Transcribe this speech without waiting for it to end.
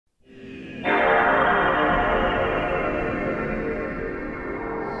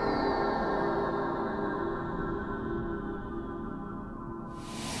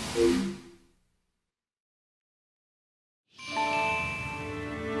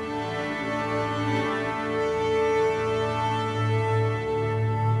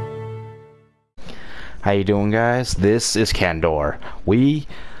How you doing, guys? This is Candor. We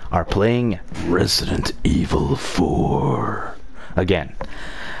are playing Resident Evil 4 again.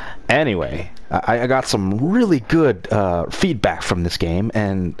 Anyway, I got some really good feedback from this game,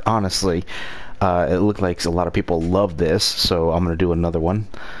 and honestly, it looked like a lot of people love this, so I'm gonna do another one.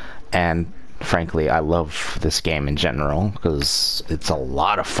 And frankly, I love this game in general because it's a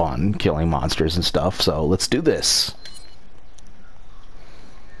lot of fun killing monsters and stuff. So let's do this.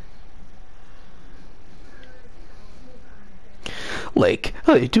 Lake,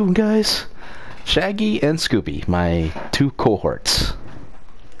 how you doing, guys? Shaggy and Scooby, my two cohorts.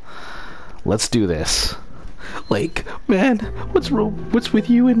 Let's do this. Lake, man, what's with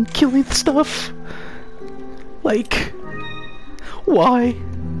you and killing stuff? Like, why?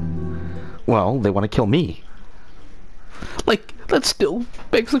 Well, they want to kill me. Like, that still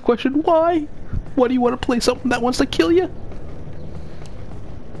begs the question, why? Why do you want to play something that wants to kill you?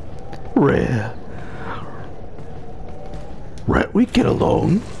 Rare. Right, we get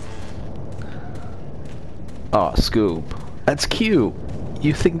along. Aw, Scoob. That's cute.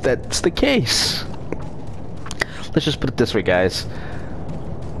 You think that's the case? Let's just put it this way, guys.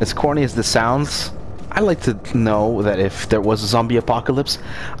 As corny as this sounds, I like to know that if there was a zombie apocalypse,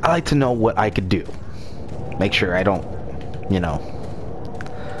 I like to know what I could do. Make sure I don't, you know,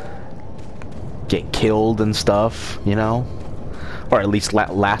 get killed and stuff, you know? Or at least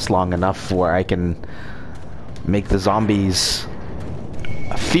last long enough where I can make the zombies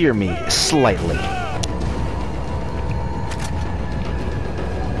fear me slightly.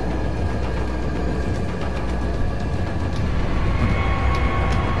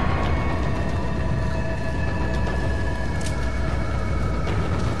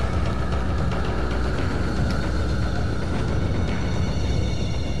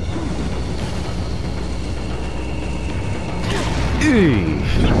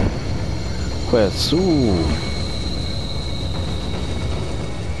 Quesu.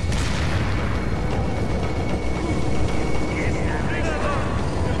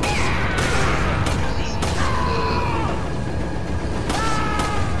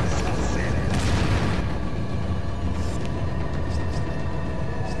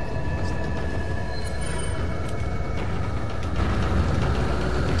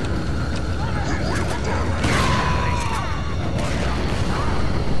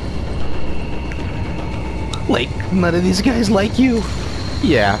 Like, none of these guys like you?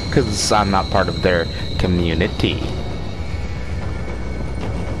 Yeah, because I'm not part of their community.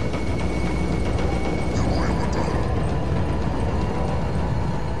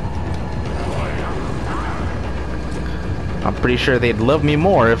 I'm pretty sure they'd love me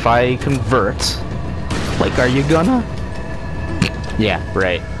more if I convert. Like, are you gonna? Yeah,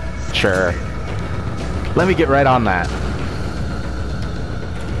 right. Sure. Let me get right on that.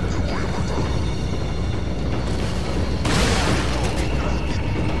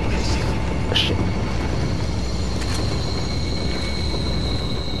 Shit.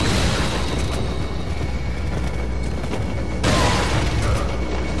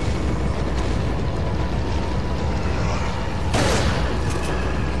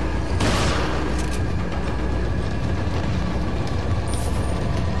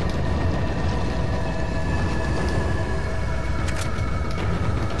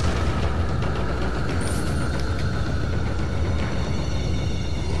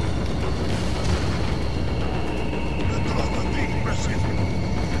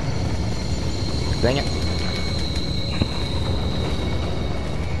 Dang it.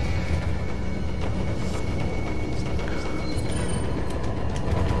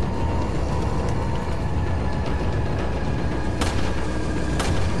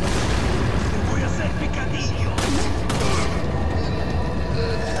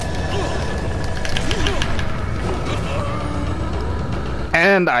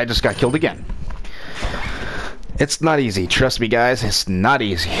 And I just got killed again. It's not easy, trust me guys, it's not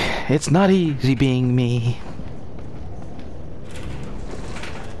easy. It's not easy being me.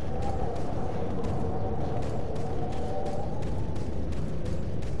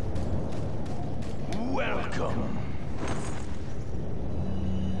 Welcome.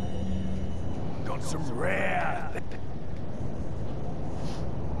 Got some rare.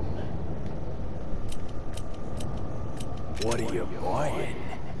 What are you buying?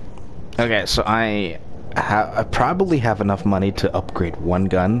 Okay, so I probably have enough money to upgrade one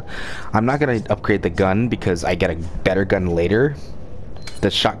gun. I'm not gonna upgrade the gun because I get a better gun later. The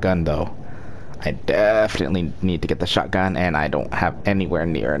shotgun though, I definitely need to get the shotgun, and I don't have anywhere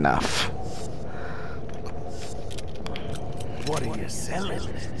near enough. What are you selling?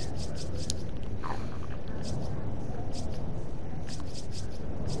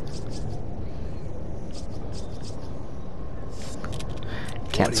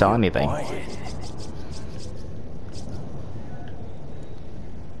 can't sell anything.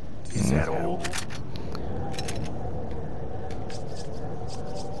 Is that all?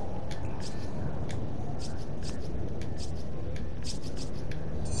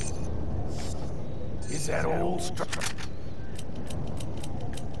 Is that all?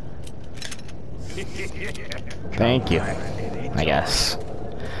 Thank you, I guess.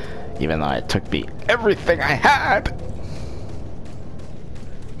 Even though it took me everything I had.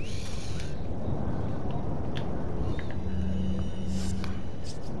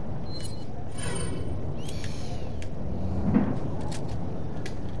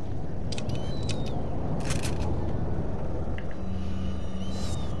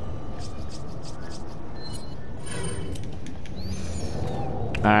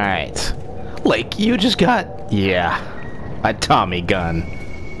 Alright. Like, you just got... yeah. A Tommy gun.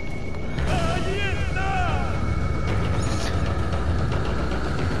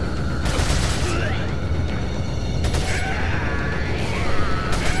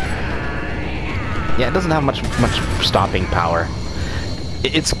 Yeah, it doesn't have much stopping power.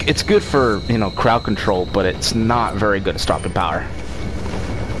 It's good for, you know, crowd control, but it's not very good at stopping power.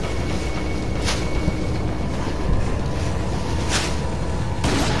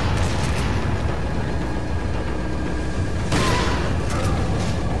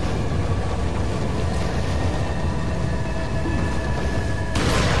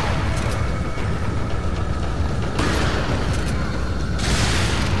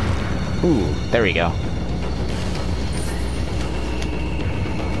 Ooh, there we go.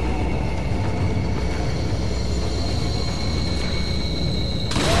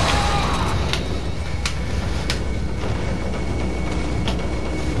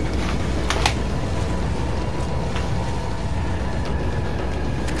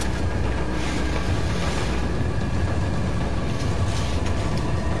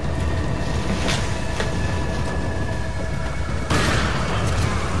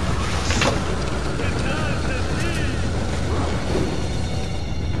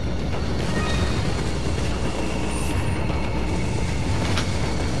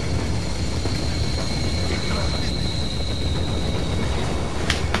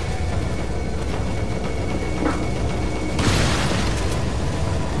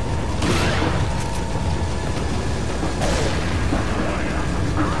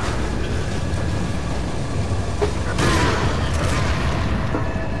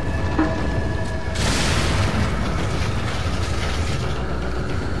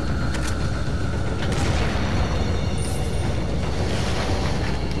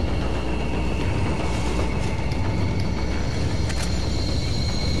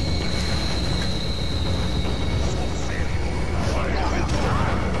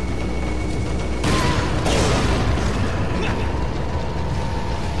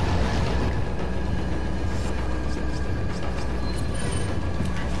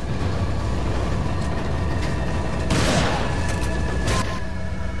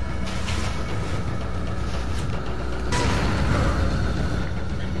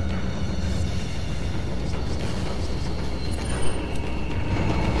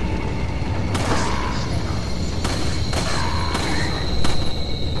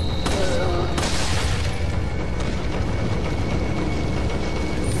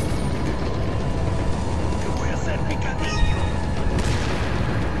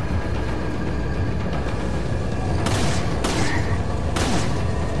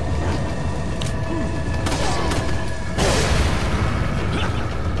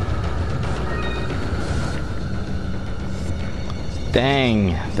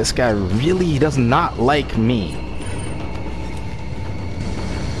 Dang, this guy really does not like me.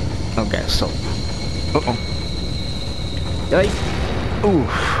 Okay, so... uh-oh. Yikes. Oof.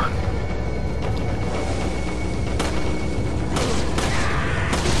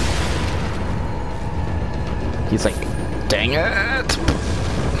 He's like, dang it!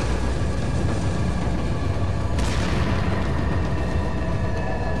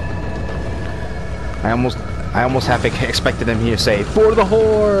 I almost half expected him here to say, "For the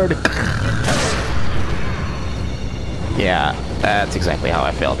Horde!" Yeah, that's exactly how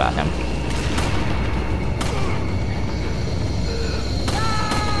I feel about him.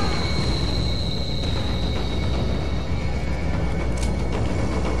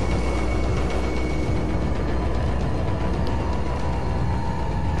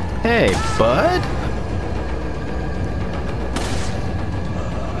 Hey, bud.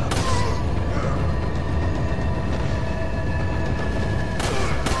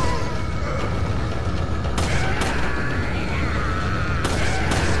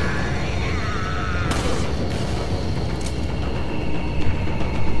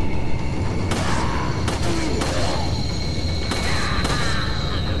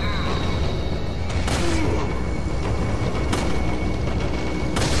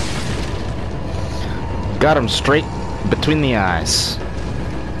 Got him straight between the eyes.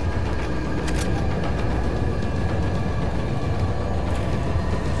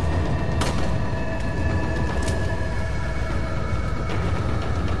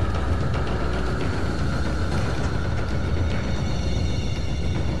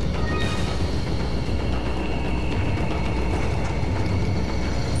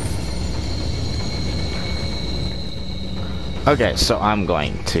 Okay, so I'm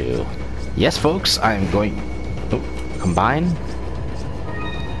going to... Yes, folks, I'm going... Oh, combine.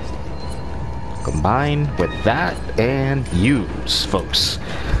 Combine with that and use, folks.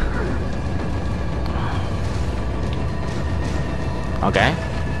 Okay.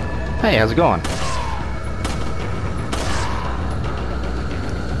 Hey, how's it going?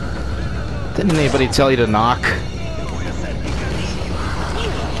 Didn't anybody tell you to knock?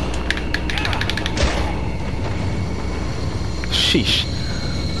 Sheesh.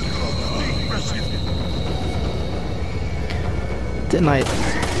 Didn't I...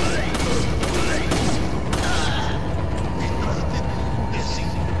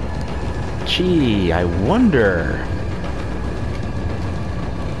 Gee, I wonder...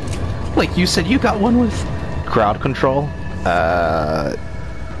 Like, you said you got one with crowd control? Yeah,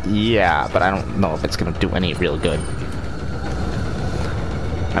 but I don't know if it's gonna do any real good.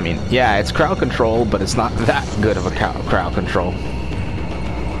 I mean, yeah, it's crowd control, but it's not that good of a crowd control.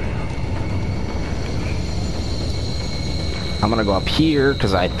 I'm gonna go up here,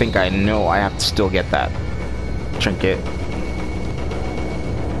 because I think I know I have to still get that trinket.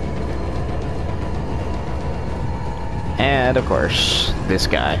 And, of course, this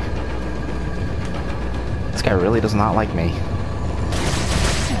guy. This guy really does not like me.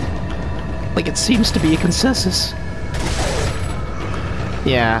 Like, it seems to be a consensus.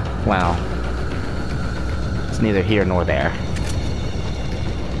 Yeah, well, it's neither here nor there.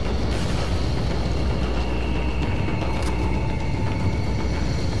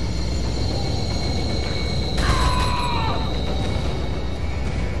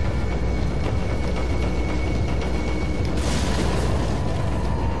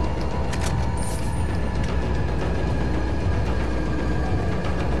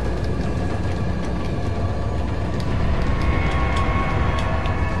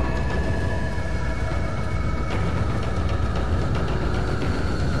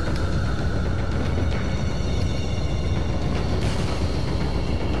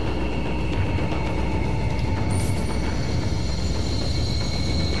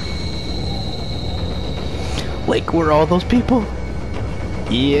 Like, where are all those people?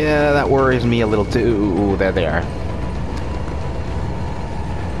 Yeah, that worries me a little too. Ooh, there they are.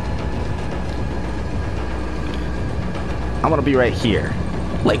 I'm gonna be right here.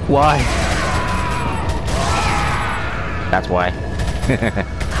 Like, why? That's why.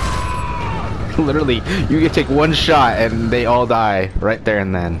 Literally, you can take one shot and they all die right there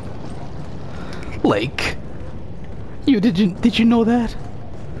and then. Like, did you know that?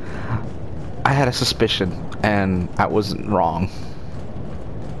 I had a suspicion, and I wasn't wrong.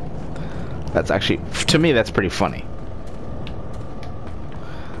 That's actually, to me, that's pretty funny.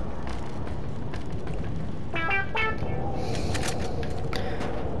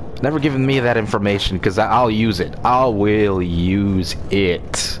 Never given me that information, because I'll use it. I will use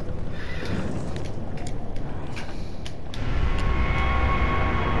it.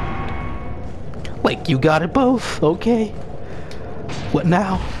 Like, you got it both, okay? What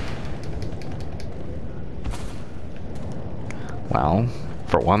now? Well,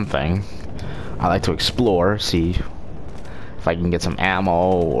 for one thing, I like to explore, see if I can get some ammo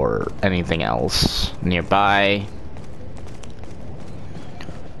or anything else nearby.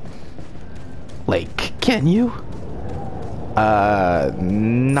 Like, can you?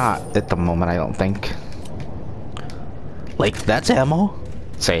 Not at the moment, I don't think. Like, that's ammo?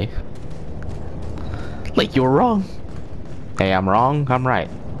 Say. Like, you're wrong. Hey, I'm wrong, I'm right.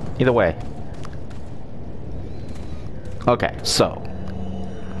 Either way. Okay, so.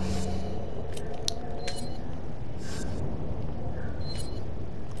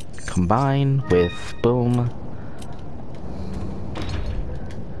 Combine with boom.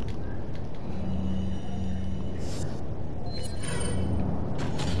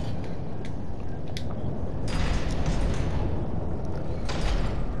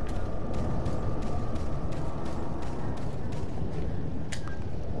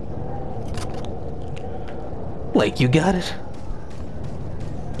 Like, you got it?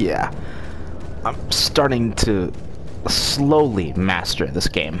 Yeah. I'm starting to slowly master this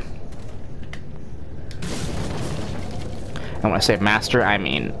game. And when I say master, I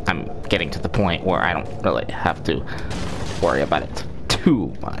mean I'm getting to the point where I don't really have to worry about it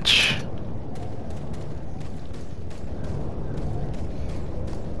too much.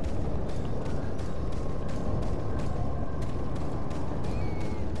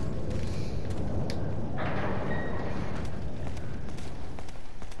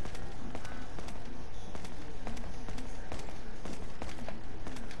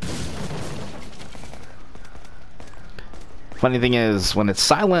 Funny thing is, when it's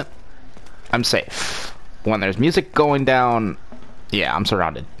silent, I'm safe. When there's music going down, yeah, I'm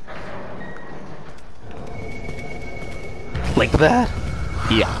surrounded. Like that?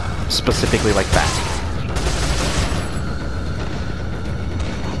 Yeah, specifically like that.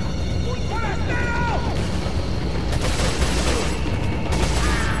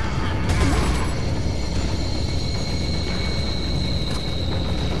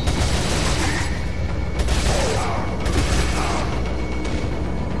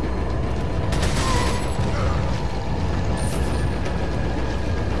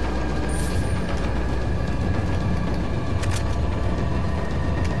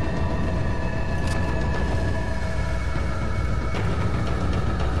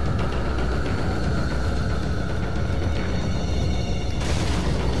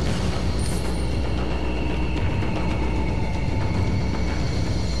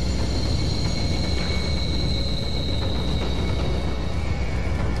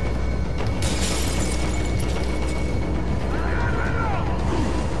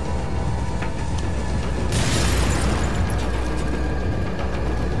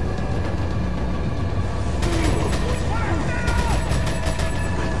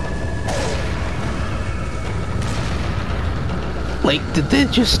 Like, did they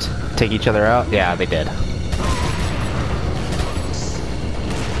just take each other out? Yeah, they did.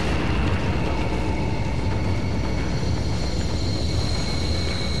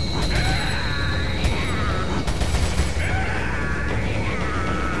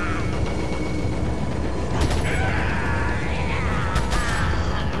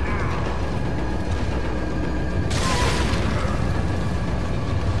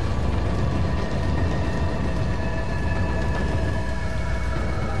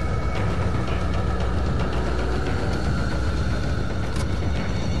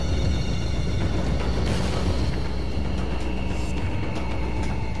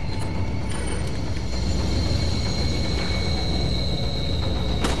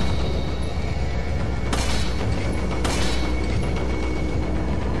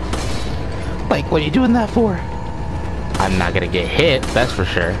 Like, what are you doing that for? I'm not gonna get hit, that's for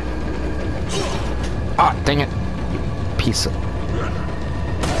sure. Ah, dang it. You piece of...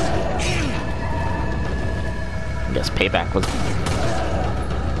 I guess payback was...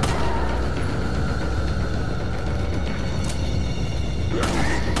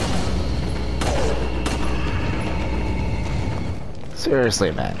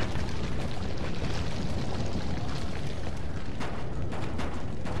 Seriously, man.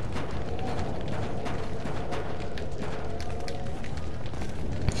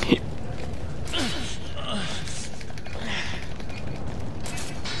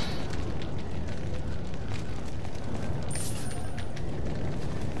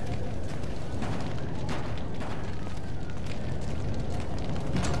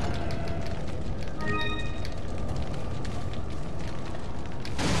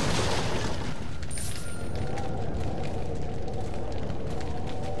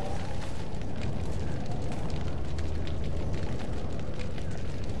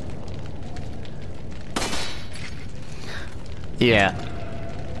 Yeah.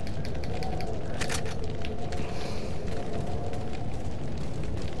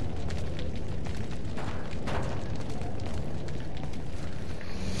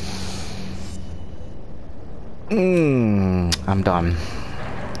 I'm done.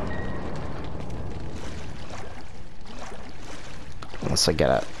 Unless I get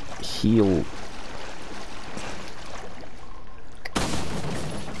a heal.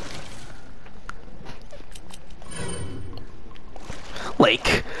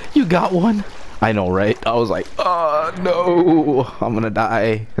 Like, you got one? I know, right? I was like, oh no, I'm gonna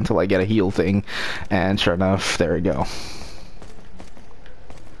die until I get a heal thing. And sure enough, there we go.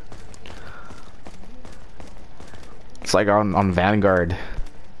 It's like on Vanguard.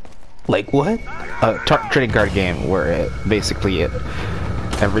 Like what? A trading card game where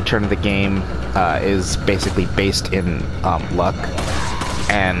every turn of the game is basically based in luck.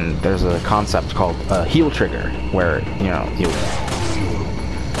 And there's a concept called heal trigger, where, you know,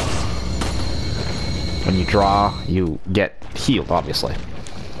 when you draw, you get healed, obviously.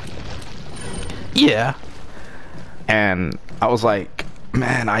 Yeah. And I was like,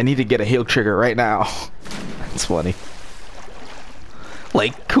 man, I need to get a heal trigger right now. It's funny.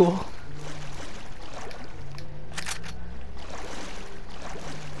 Like, cool.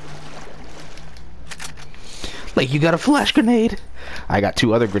 Like, you got a flash grenade? I got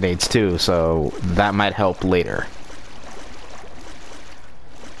 2 other grenades too, so that might help later.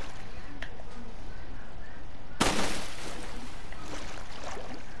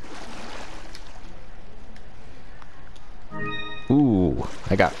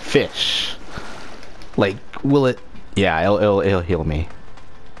 I got fish. Like, will it... Yeah, it'll heal me.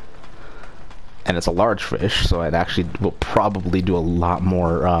 And it's a large fish, so it actually will probably do a lot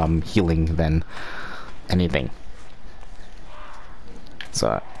more healing than anything.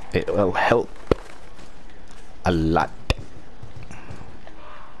 So it will help a lot.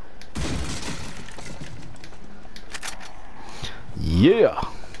 Yeah.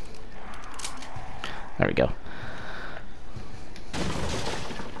 There we go.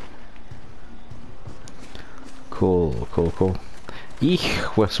 Cool, cool, cool. Eek,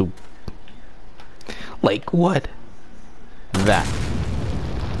 what's up? Like what? That.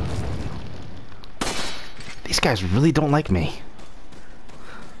 These guys really don't like me.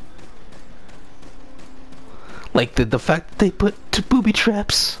 Like the fact that they put booby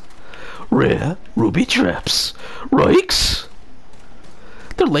traps. Rare ruby traps. Rikes?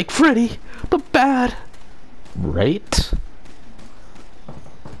 They're like Freddy, but bad. Right?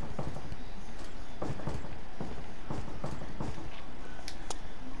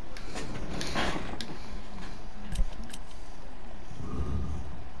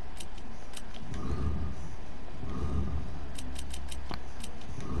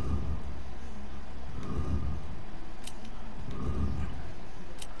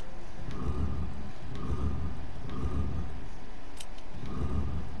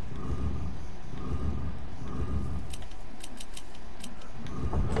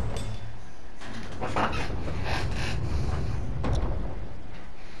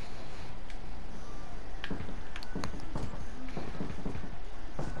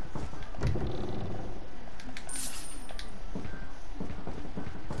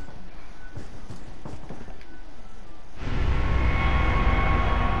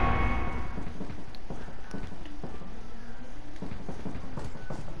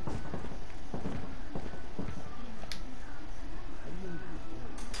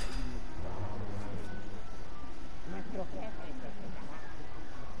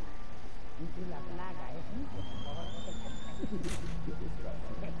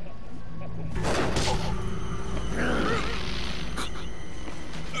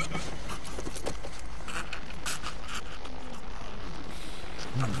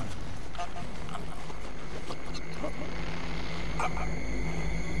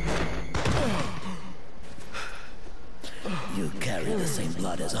 You carry the same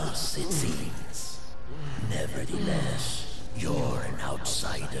blood as us, it seems. Nevertheless, you're an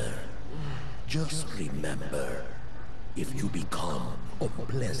outsider. Just remember, if you become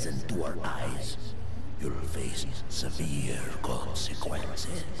unpleasant to our eyes, you'll face severe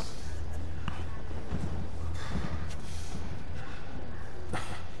consequences.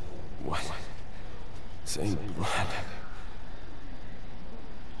 What? Same blood.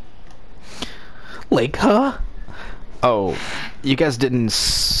 Like, huh? Oh, you guys didn't,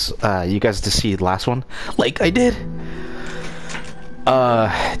 you guys did see the last one? Like, I did?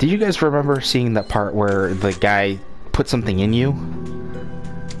 Did you guys remember seeing that part where the guy put something in you?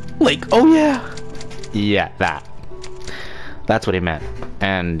 Like, oh yeah! Yeah, that. That's what he meant.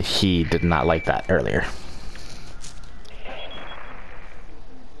 And he did not like that earlier.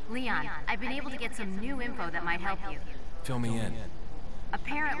 Leon, I've been able to get some new info that might help you. Fill me in.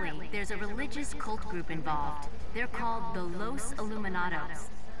 Apparently, there's a religious cult group involved. They're called the Los Illuminados.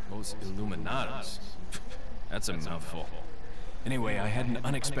 Los Illuminados? That's a mouthful. Anyway, I had an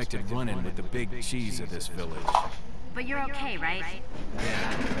unexpected run-in with the big cheese of this village. But you're okay, right?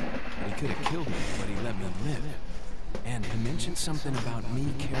 Yeah. He could have killed me, but he let me live. And he mentioned something about me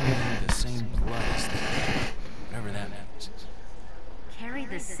carrying the same blood as them. Whatever that means. Carry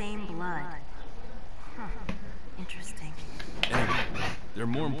the same blood. Huh. Interesting. Anyway, there are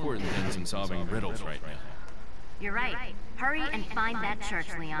more important things than solving riddles right now. You're right. Hurry and find that church,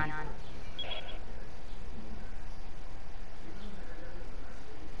 Leon.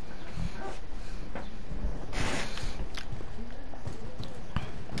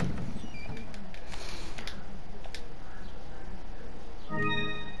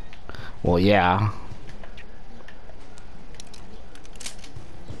 Well, yeah.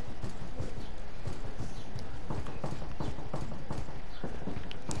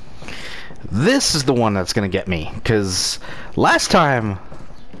 This is the one that's gonna get me, because last time,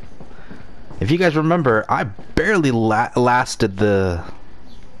 if you guys remember, I barely lasted the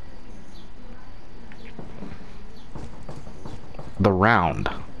round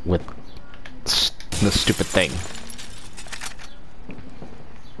with the stupid thing.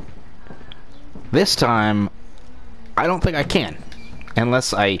 This time, I don't think I can,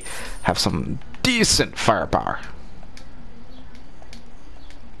 unless I have some decent firepower.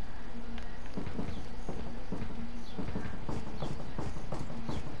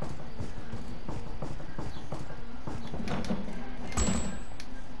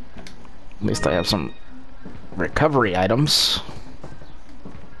 At least I have some recovery items.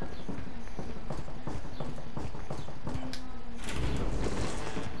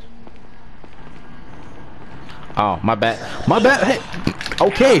 Oh, my bad. My bad. Hey.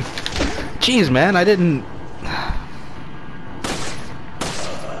 Okay. Jeez, man. I didn't...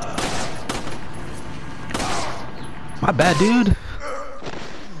 My bad, dude.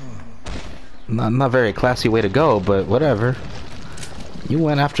 Not very classy way to go, but whatever. You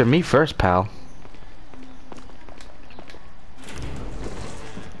went after me first, pal.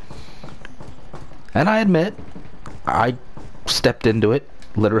 And I admit, I stepped into it,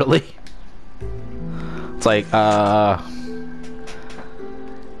 literally. It's like, my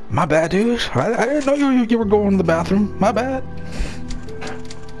bad, dude. I didn't know you were going to the bathroom. My bad.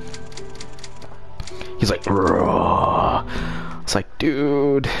 He's like, raw. It's like,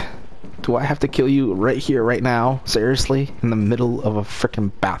 dude, do I have to kill you right here, right now? Seriously? In the middle of a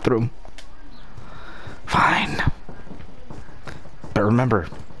freaking bathroom? Fine. But remember,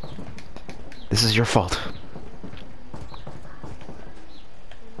 this is your fault.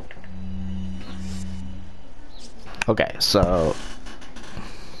 Okay, so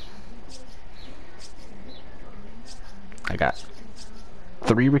I got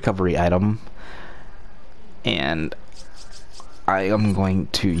 3 recovery items, and I am going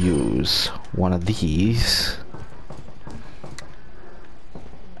to use one of these.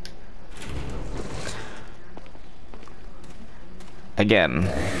 Again.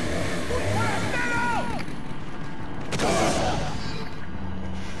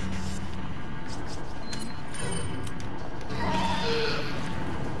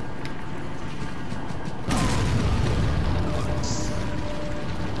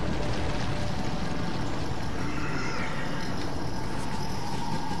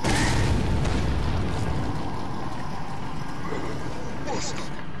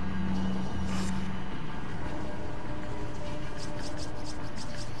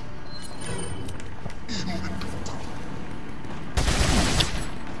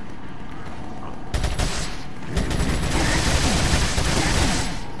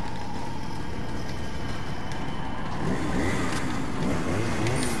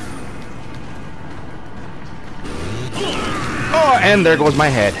 Oh, and there goes my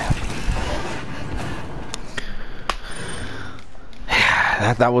head.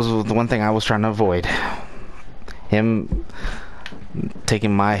 That was the one thing I was trying to avoid. Him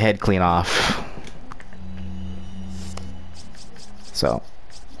taking my head clean off. So,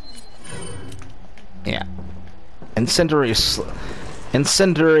 yeah. Incendiary,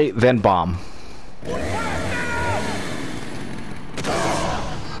 then bomb.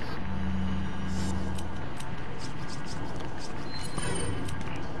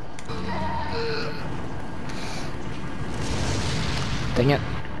 Dang it.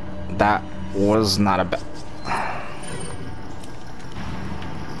 That was not a bad...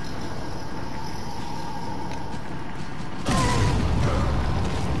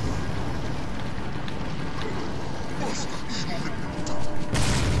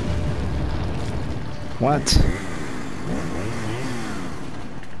 What?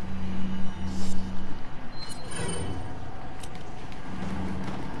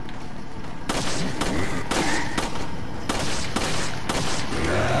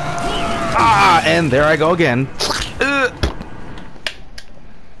 And there I go again.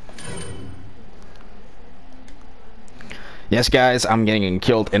 Yes, guys, I'm getting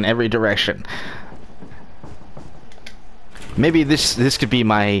killed in every direction. Maybe this could be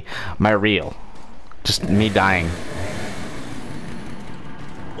my reel. Just me dying.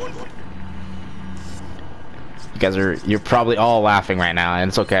 You guys you're probably all laughing right now, and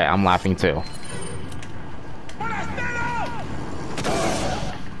it's okay. I'm laughing too.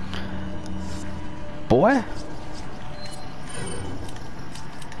 Boy?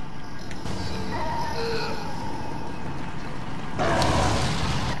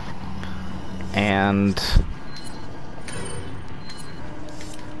 And...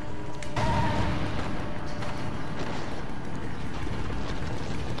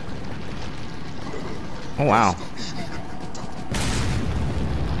 oh, wow.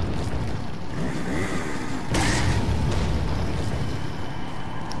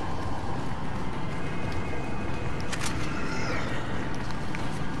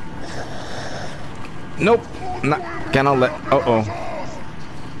 Nope, not gonna let... uh-oh.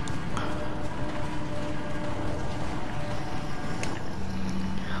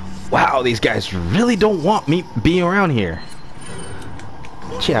 Wow, these guys really don't want me being around here.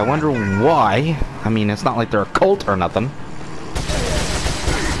 Gee, I wonder why. I mean, it's not like they're a cult or nothing.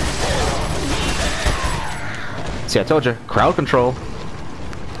 See, I told you, crowd control.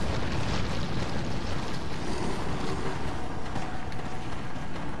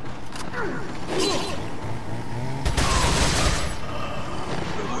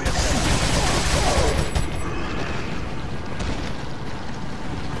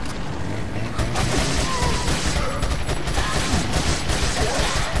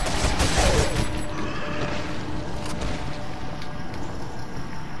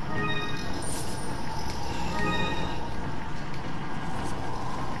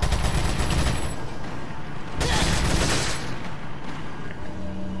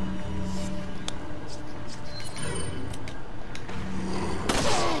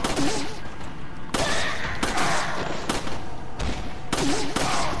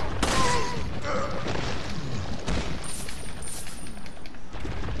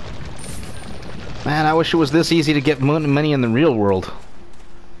 wish it was this easy to get money in the real world.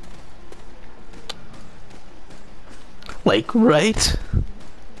 Like, right?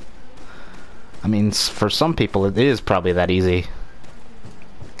 I mean, for some people it is probably that easy.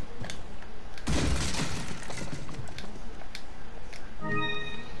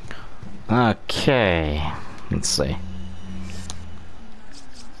 Okay, let's see.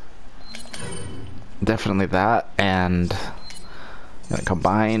 Definitely that, and I'm gonna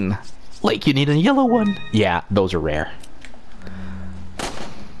combine. Like, you need a yellow one. Yeah, those are rare.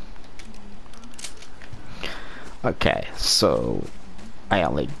 Okay, so I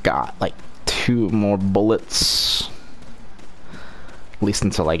only got like 2 more bullets, at least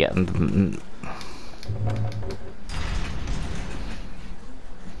until I get. And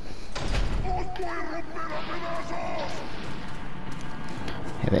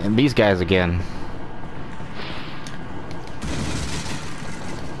these guys again.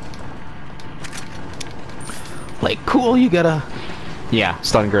 Like, cool, you gotta... Yeah,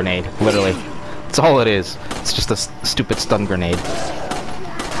 stun grenade, literally. That's all it is. It's just a stupid stun grenade.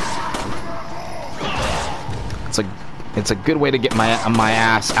 It's a good way to get my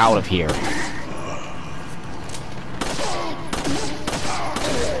ass out of here.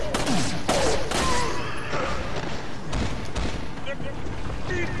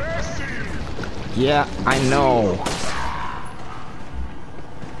 Yeah, I know.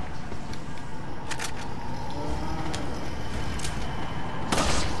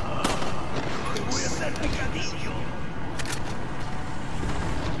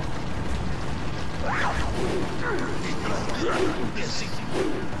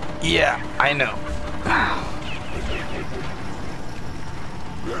 Yeah, I know.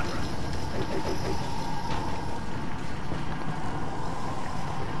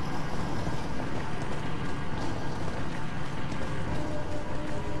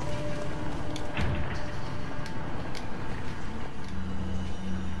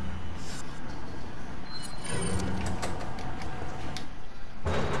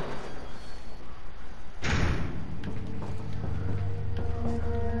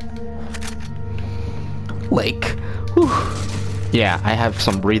 Like, whew. Yeah, I have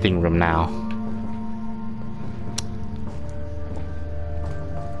some breathing room now.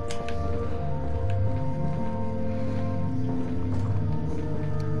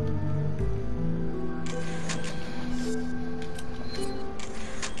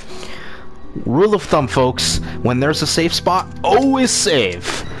 Rule of thumb, folks, when there's a safe spot, always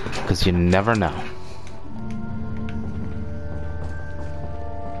save, because you never know.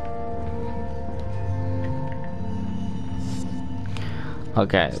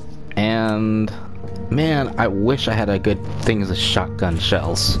 Okay, and man, I wish I had a good thing as shotgun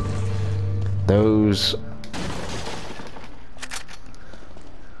shells. Those,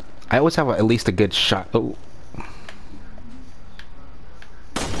 I always have at least a good shot. Oh,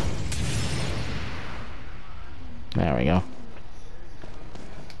 there we go.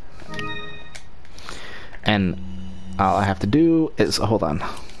 And all I have to do is hold on.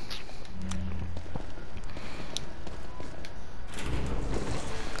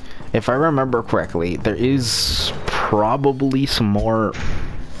 If I remember correctly, there is probably some more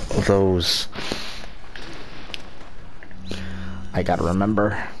of those. I gotta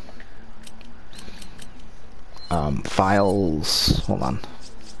remember. Files. Hold on.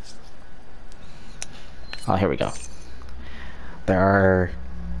 Oh, here we go. There are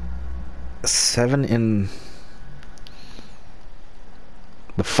 7 in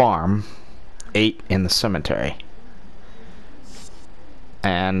the farm, 8 in the cemetery.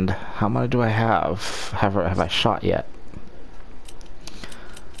 And how many do I have? Have I shot yet?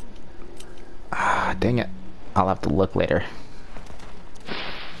 Ah, dang it. I'll have to look later.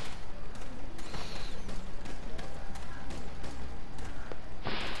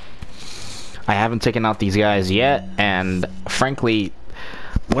 I haven't taken out these guys yet, and frankly,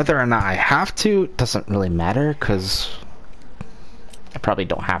 whether or not I have to doesn't really matter, because I probably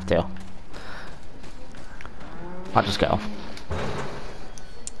don't have to. I'll just go.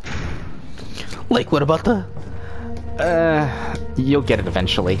 Like, what about the... you'll get it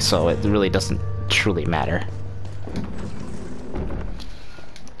eventually, so it really doesn't truly matter.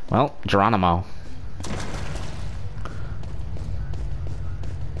 Well, Geronimo.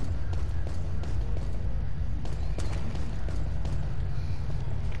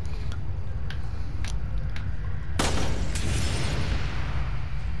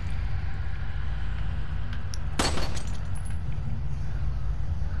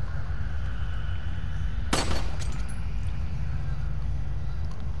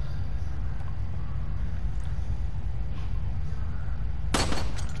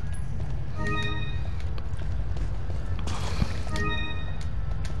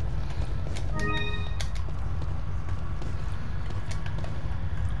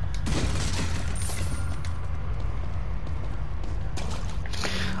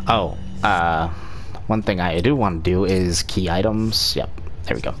 Oh, one thing I do want to do is key items. Yep,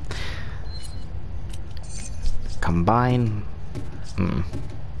 there we go. Combine.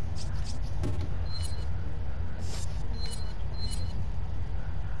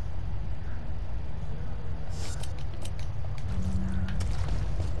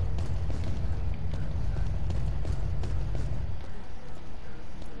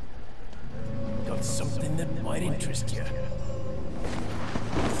 Got something that might interest you.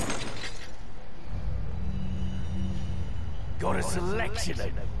 Got a selection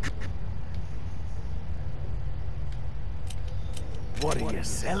of... What are you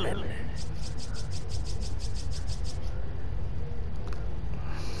selling?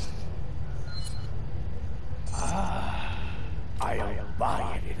 I'll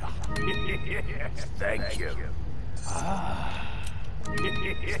buy it. Thank you.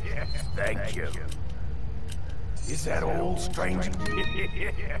 Thank you. Is that all, stranger?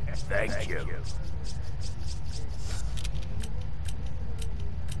 Thank you.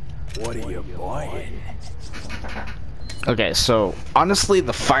 What are you buying? Okay, so honestly,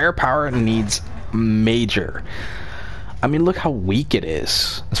 the firepower needs major. I mean, look how weak it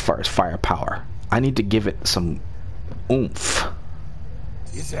is as far as firepower. I need to give it some oomph.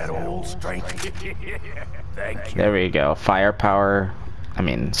 Is that all, stranger? Thank you. There we go. Firepower. I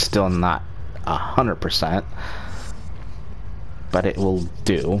mean, still not 100%, but it will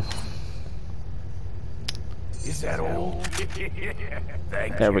do. Is that all?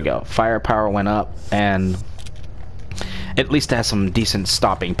 Thank There we go. Firepower went up, and at least it has some decent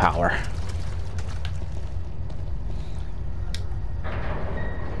stopping power.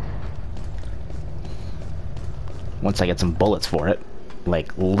 Once I get some bullets for it,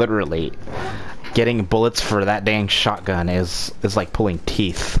 like literally getting bullets for that dang shotgun is like pulling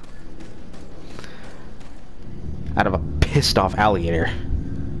teeth out of a pissed off alligator.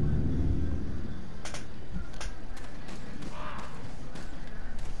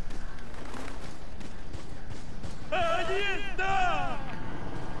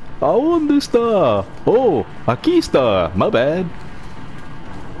 ¿Dónde está? Oh, aquí está. My bad.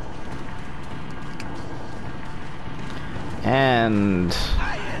 And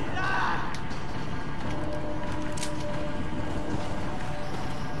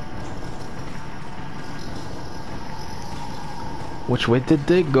which way did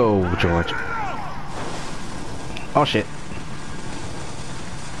they go, George? Oh shit.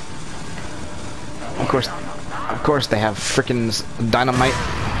 Of course they have frickin' dynamite.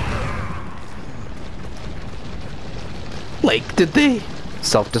 Like, did they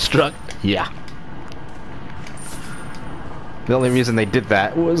self-destruct? Yeah. The only reason they did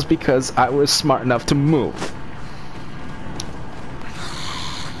that was because I was smart enough to move.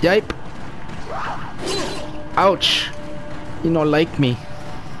 Yipe. Ouch. You don't like me.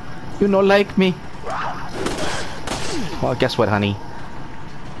 You don't like me. Well, guess what, honey?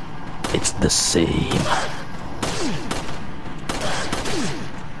 It's the same.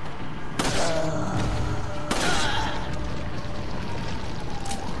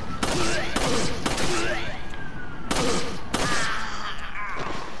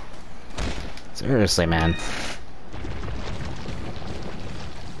 Seriously, man.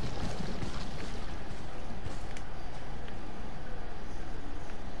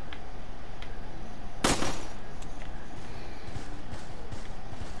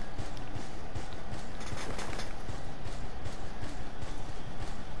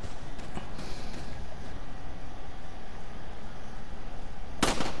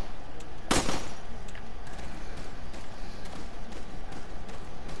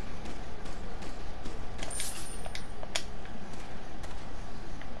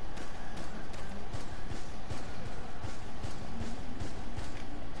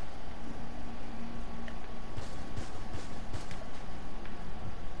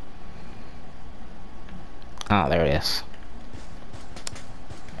 Oh, there it is.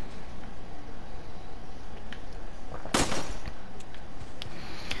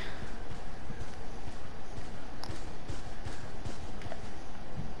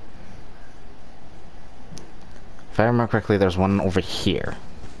 If I remember correctly, there's one over here.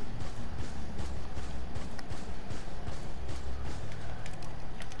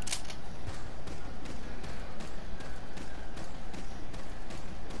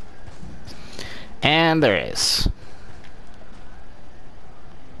 And there is.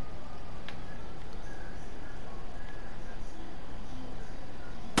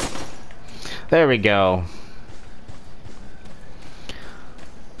 There we go.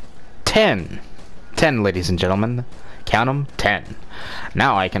 10. 10, ladies and gentlemen. Count them, 10.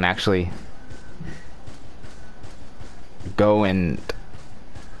 Now I can actually go and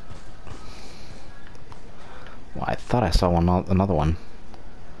Well, I thought I saw another one.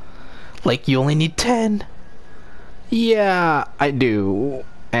 Like, you only need 10. Yeah, I do.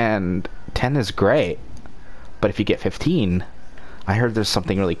 And 10 is great. But if you get 15, I heard there's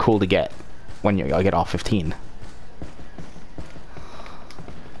something really cool to get when you get all 15.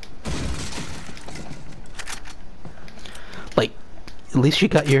 Like, at least you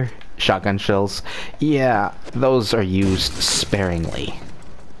got your shotgun shells. Yeah, those are used sparingly.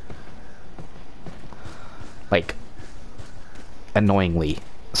 Like, annoyingly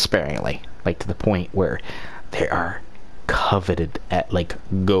sparingly. Like, to the point where they are coveted at, like,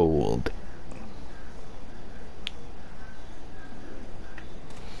 gold.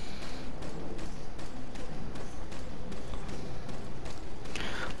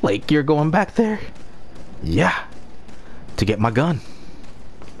 Like, you're going back there? Yeah. To get my gun.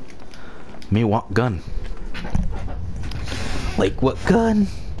 Me want gun. Like, what gun?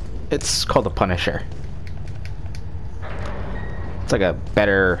 It's called a Punisher. It's like a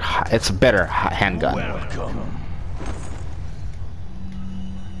better handgun. Welcome.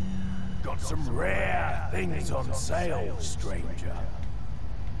 Got some rare things on sale, stranger.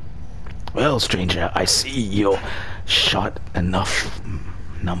 Well, stranger, I see you shot enough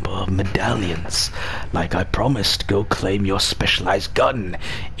number of medallions. Like I promised, go claim your specialized gun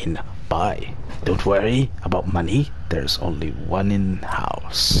in buy. Don't worry about money. There's only one in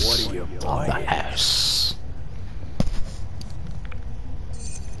house. What are you On the buying? house.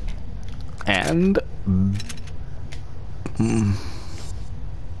 And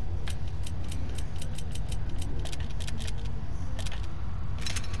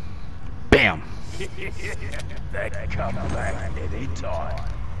bam. They come back anytime.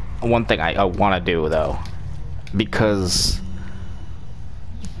 One thing I want to do though, because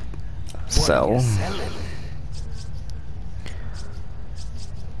sell.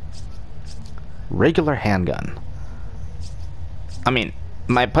 Regular handgun. I mean,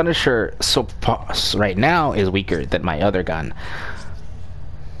 my Punisher right now is weaker than my other gun.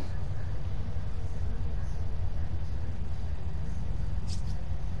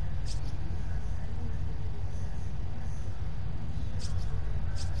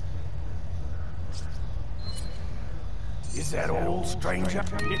 Is that all, stranger?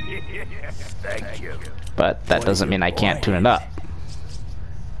 Thank you. But that doesn't mean I can't tune it up.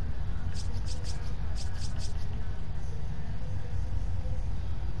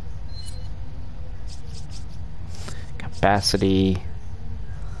 Capacity.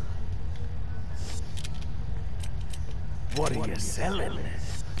 What are you selling?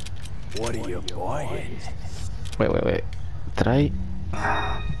 What are you buying? Wait. Did I?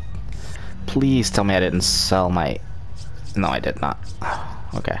 Please tell me I didn't sell my... No, I did not.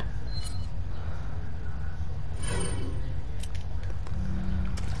 Okay.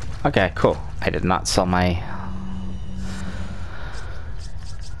 Okay, cool. I did not sell my...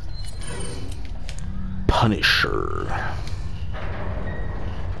 Punisher.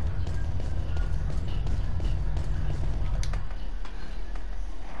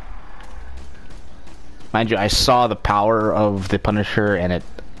 Mind you, I saw the power of the Punisher and it...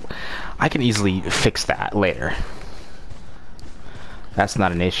 I can easily fix that later. That's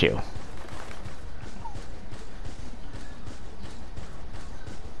not an issue.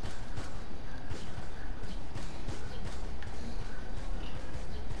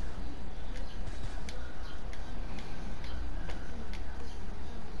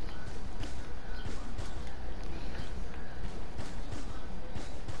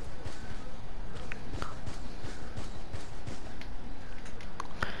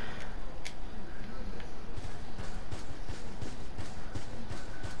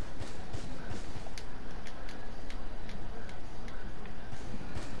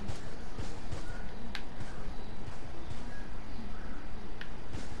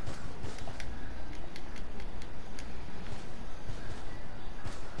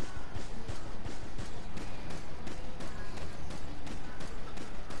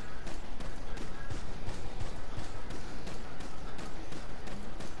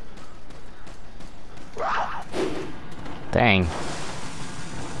 Dang.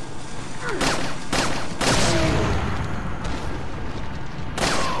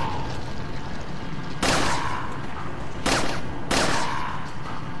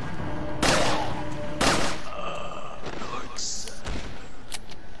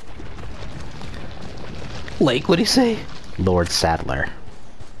 Lake, what'd he say? Lord Sadler.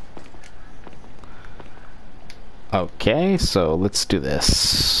 Okay, so let's do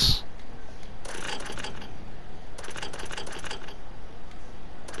this.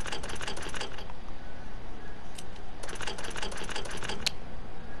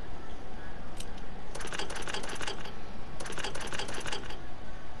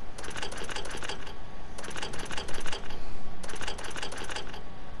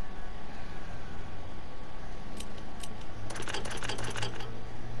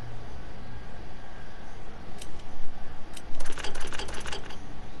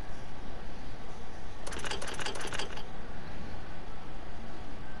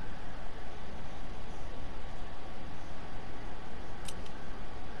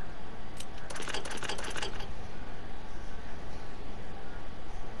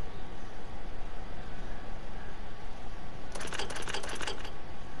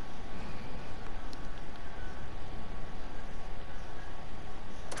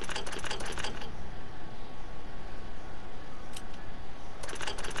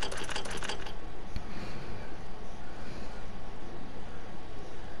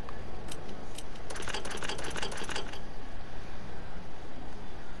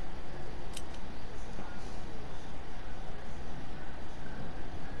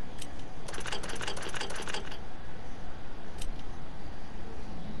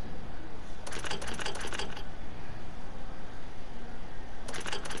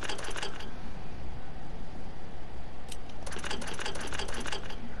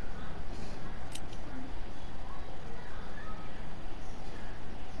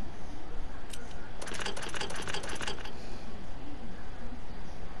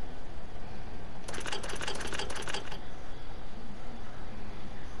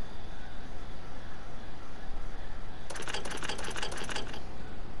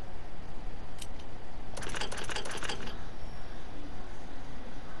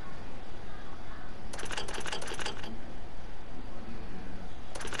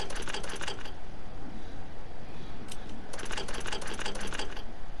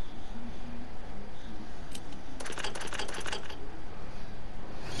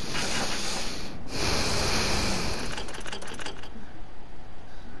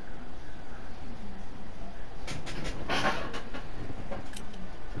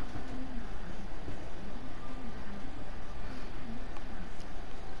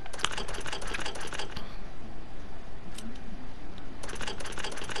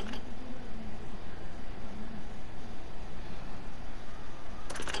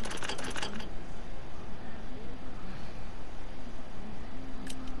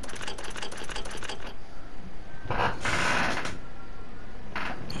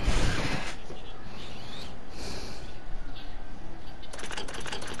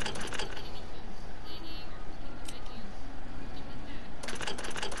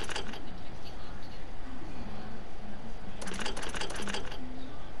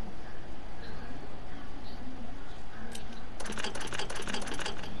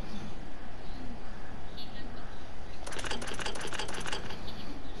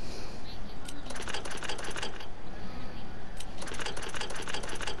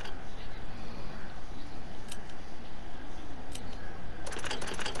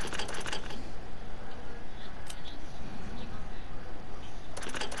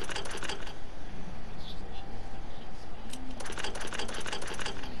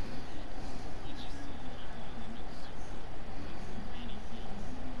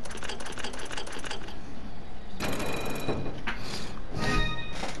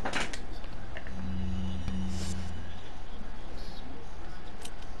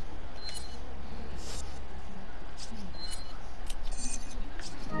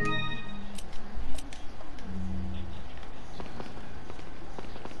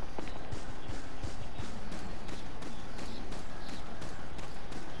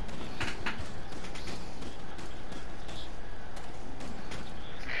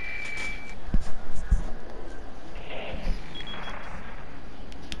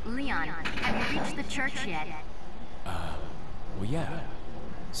 church yet? Well, yeah.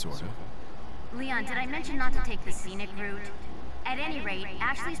 Sort of. Leon, did I mention not to take the scenic route? At any rate,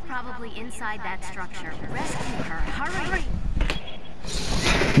 Ashley's probably inside that structure. Rescue her. Hurry!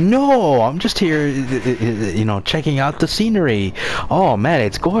 No, I'm just here, you know, checking out the scenery. Oh man,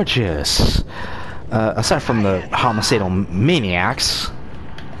 it's gorgeous. Aside from the homicidal maniacs,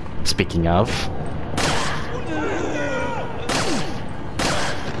 speaking of.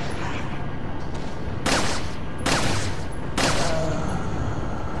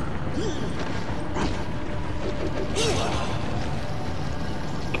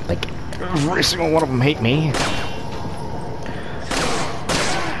 Like, every single one of them hate me.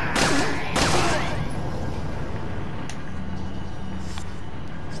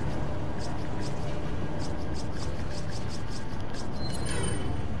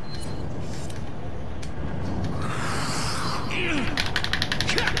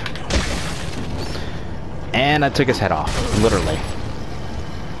 And I took his head off, literally.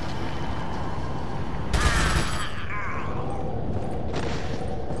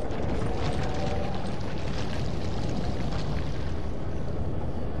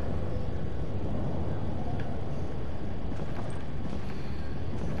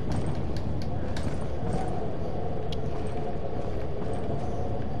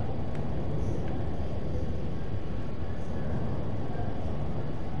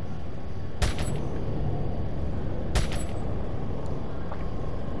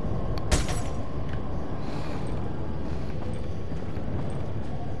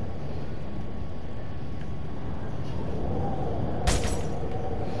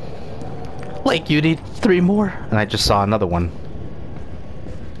 Like, you need 3 more? And I just saw another one.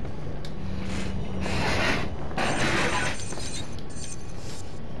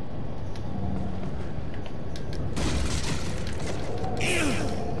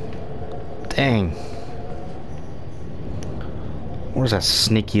 Dang. Where's that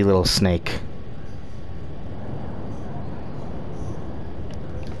sneaky little snake?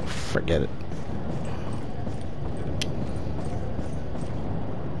 Forget it.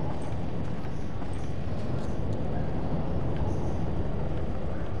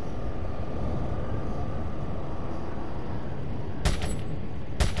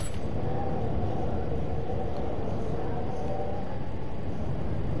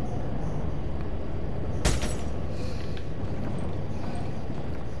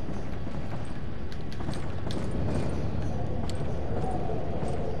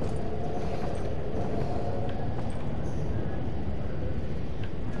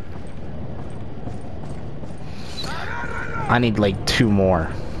 I need like 2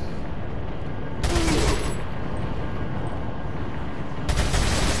 more.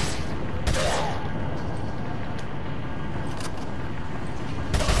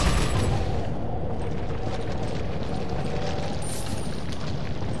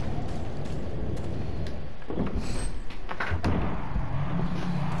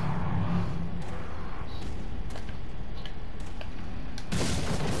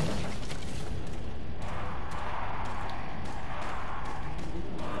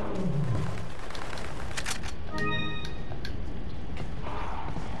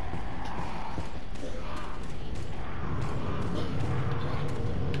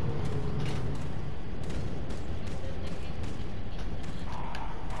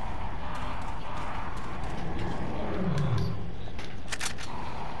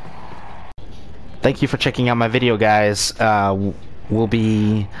 Thank you for checking out my video, guys. We'll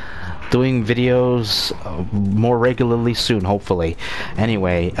be doing videos more regularly soon, hopefully.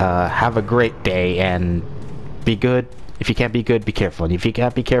 Anyway, have a great day and be good. If you can't be good, be careful. And if you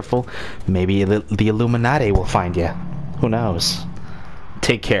can't be careful, maybe the Illuminati will find you. Who knows?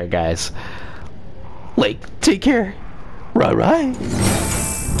 Take care, guys. Like, take care. Right.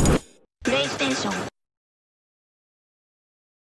 PlayStation